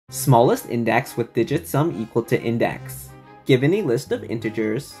Smallest index with digit sum equal to index. Given a list of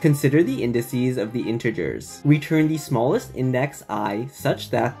integers, consider the indices of the integers. Return the smallest index I such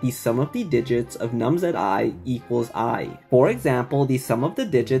that the sum of the digits of nums at I equals I. For example, the sum of the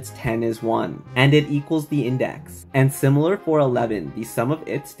digits 10 is 1, and it equals the index. And similar for 11, the sum of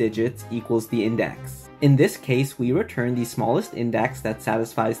its digits equals the index. In this case, we return the smallest index that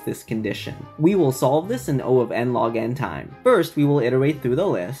satisfies this condition. We will solve this in O of n log n time. First, we will iterate through the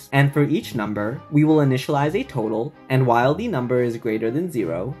list, and for each number, we will initialize a total, and while the number is greater than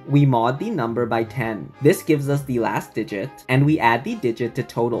 0, we mod the number by 10. This gives us the last digit, and we add the digit to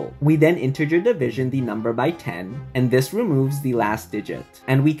total. We then integer division the number by 10, and this removes the last digit.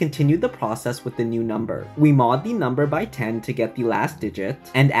 And we continue the process with the new number. We mod the number by 10 to get the last digit,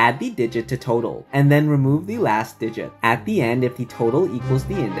 and add the digit to total, and then remove the last digit. At the end, if the total equals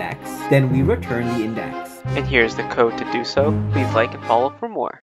the index, then we return the index. And here's the code to do so. Please like and follow for more.